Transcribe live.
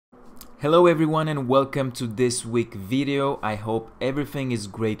Hello everyone and welcome to this week video. I hope everything is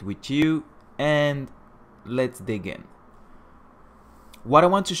great with you and let's dig in. What I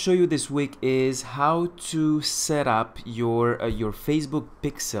want to show you this week is how to set up your Facebook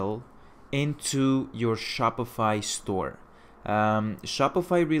pixel into your Shopify store.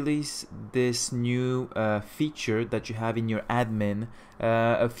 Shopify released this new feature that you have in your admin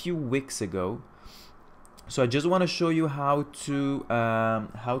a few weeks ago. So I just want to show you how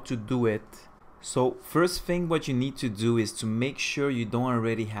to do it. So first thing what you need to do is to make sure you don't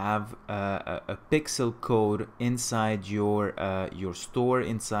already have a pixel code inside your store,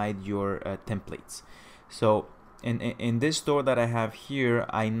 inside your templates. So in this store that I have here,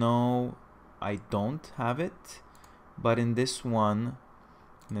 I know I don't have it, but in this one,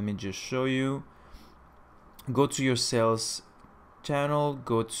 let me just show you. Go to your sales channel,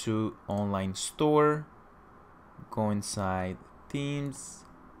 go to online store, go inside themes,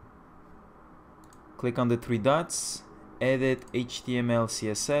 click on the three dots, edit HTML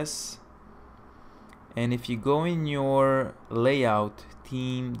CSS, and if you go in your layout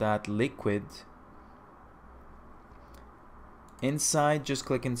theme.liquid, inside, just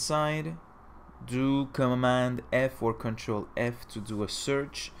click inside, do Command F or Control F to do a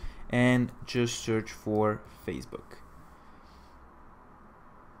search, and just search for Facebook.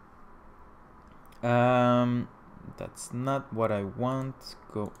 That's not what I want.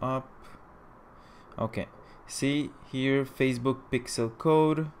 Go up. Okay, see here, Facebook pixel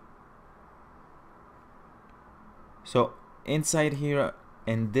code. So inside here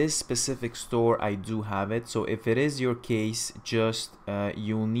in this specific store, I do have it. So if it is your case, just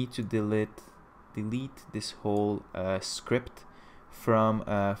you'll need to delete this whole script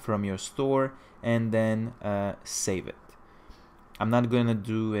from your store and then save it. I'm not gonna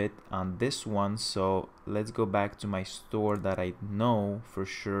do it on this one, so let's go back to my store that I know for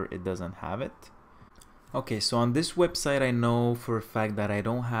sure it doesn't have it. Okay, so on this website I know for a fact that I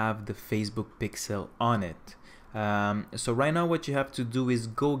don't have the Facebook pixel on it. So right now what you have to do is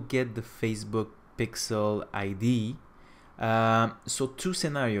go get the Facebook pixel ID. So two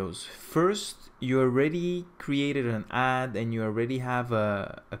scenarios. First, you already created an ad and you already have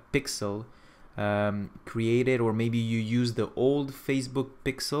a pixel created, or maybe you use the old Facebook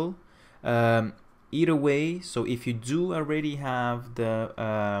pixel. Either way, so if you do already have the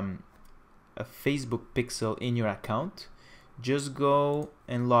a Facebook pixel in your account, just go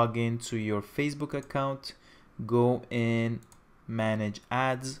and log into your Facebook account, go in manage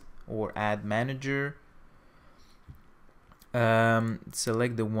ads or ad manager,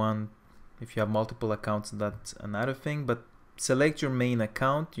 select the one. If you have multiple accounts, that's another thing, but select your main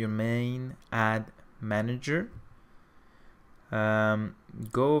account, your main ad manager. Go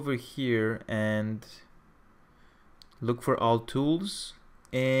over here and look for all tools.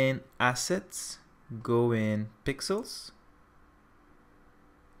 In assets, go in pixels.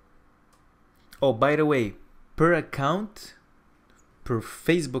 Oh, by the way, per account, per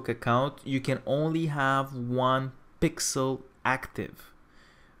Facebook account, you can only have one pixel active,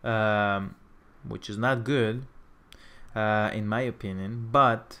 which is not good. In my opinion,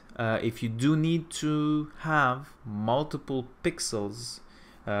 but if you do need to have multiple pixels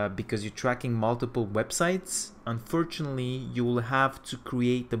because you're tracking multiple websites, unfortunately you will have to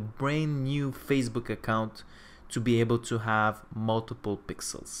create a brand new Facebook account to be able to have multiple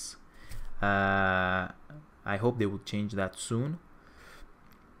pixels. I hope they will change that soon,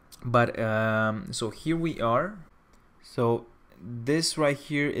 but so here we are. So this right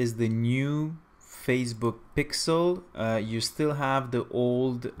here is the new Facebook pixel. You still have the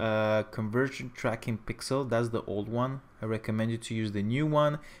old conversion tracking pixel. That's the old one. I recommend you to use the new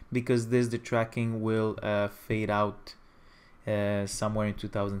one because the tracking will fade out somewhere in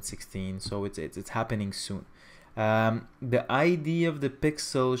 2016. So it's happening soon. The ID of the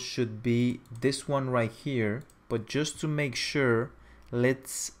pixel should be this one right here, but just to make sure,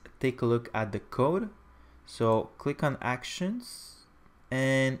 let's take a look at the code. So click on actions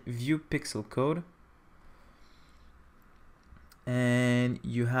and view pixel code, and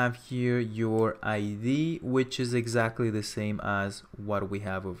you have here your ID, which is exactly the same as what we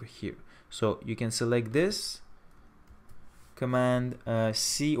have over here. So you can select this, Command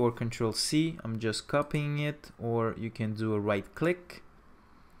C or Control C. I'm just copying it, or you can do a right click.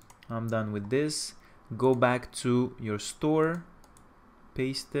 I'm done with this. Go back to your store,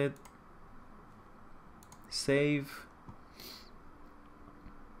 paste it, save.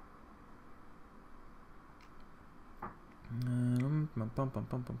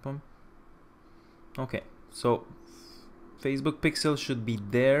 Okay, so Facebook pixel should be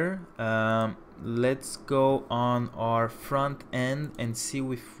there. Let's go on our front end and see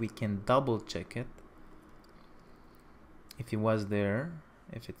if we can double check it. If it was there,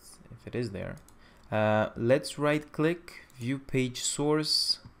 if it is there. Let's right click, view page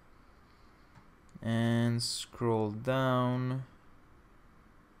source, and scroll down.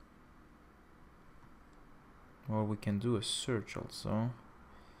 Or we can do a search also.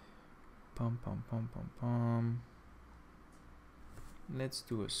 Let's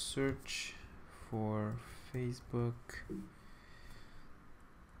do a search for Facebook.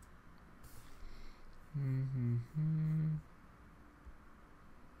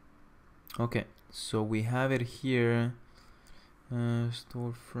 Okay, so we have it here.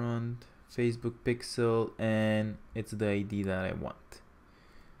 Storefront, Facebook pixel, and it's the ID that I want.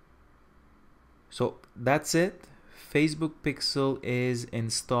 So that's it. Facebook pixel is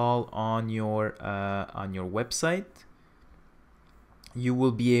installed on your website. You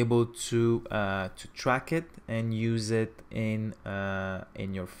will be able to track it and use it in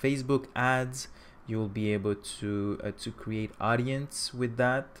your Facebook ads. You will be able to create audience with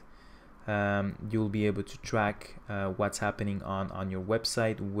that. You'll be able to track what's happening on your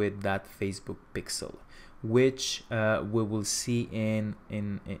website with that Facebook pixel, which we will see in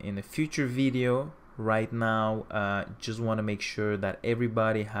a future video. Right now, just want to make sure that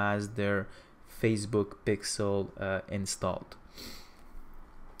everybody has their Facebook pixel installed.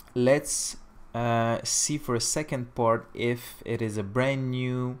 Let's see for a second part if it is a brand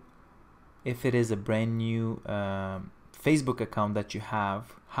new Facebook account that you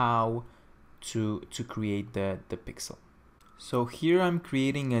have, how to create the pixel. So here I'm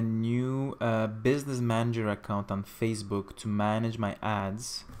creating a new business manager account on Facebook to manage my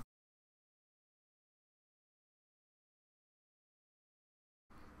ads.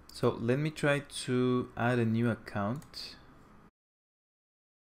 So let me try to add a new account.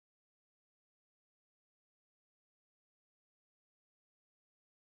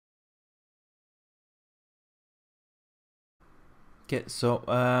 Okay, so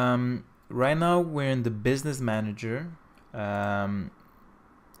right now we're in the business manager.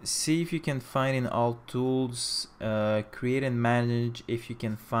 See if you can find in all tools, create and manage, if you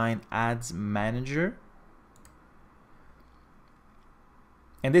can find ads manager.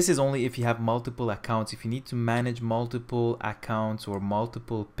 And this is only if you have multiple accounts. If you need to manage multiple accounts or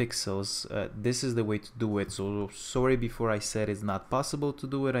multiple pixels, this is the way to do it. So sorry before I said it's not possible to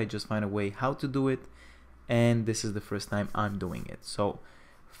do it. I just find a way how to do it. And this is the first time I'm doing it. So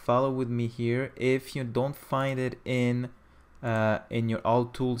follow with me here. If you don't find it in your all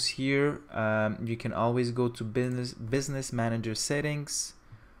tools here, you can always go to business manager settings.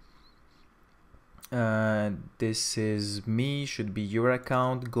 This is me, should be your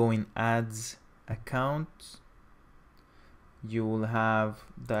account. Go in ads account. You will have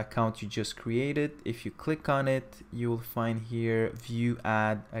the account you just created. If you click on it, you will find here view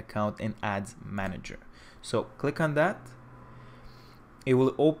ad account and ads manager. So click on that. It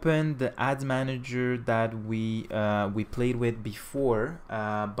will open the ads manager that we played with before,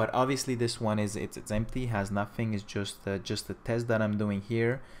 but obviously this one is it's empty, has nothing. It's just a test that I'm doing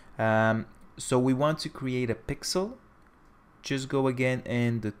here. So we want to create a pixel. Just go again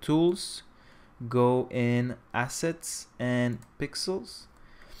in the tools, go in assets and pixels.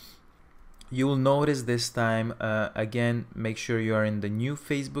 You will notice this time, again, make sure you are in the new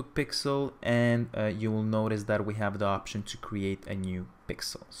Facebook pixel, and you will notice that we have the option to create a new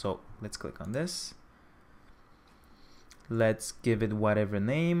pixel. So let's click on this. Let's give it whatever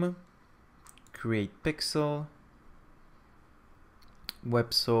name, create pixel.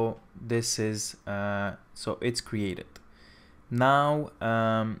 So this is, so it's created. Now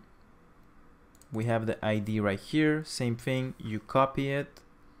we have the ID right here, same thing, you copy it,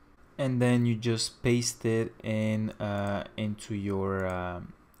 and then you just paste it in into your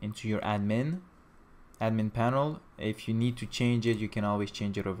admin panel. If you need to change it, you can always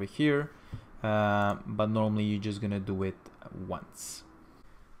change it over here, but normally you're just gonna do it once.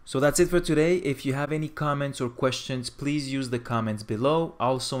 So that's it for today. If you have any comments or questions, please use the comments below.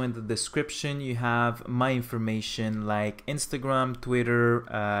 Also in the description you have my information like Instagram, Twitter,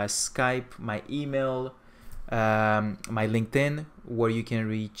 Skype, my email, my LinkedIn, where you can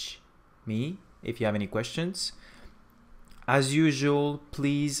reach me if you have any questions. As usual,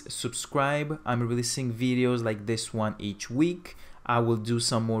 please subscribe. I'm releasing videos like this one each week. I will do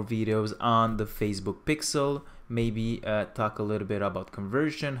some more videos on the Facebook pixel, maybe talk a little bit about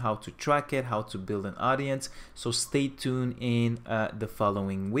conversion, how to track it, how to build an audience. So stay tuned in the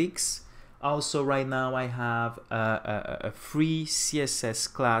following weeks. Also right now I have a free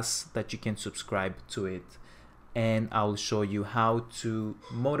CSS class that you can subscribe to it and I'll show you how to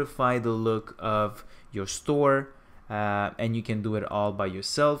modify the look of your store, and you can do it all by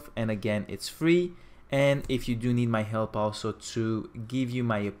yourself. And again, it's free. And if you do need my help also to give you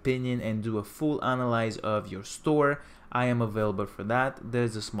my opinion and do a full analyze of your store, I am available for that.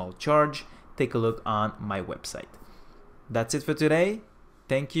 There's a small charge. Take a look on my website. That's it for today.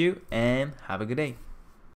 Thank you and have a good day.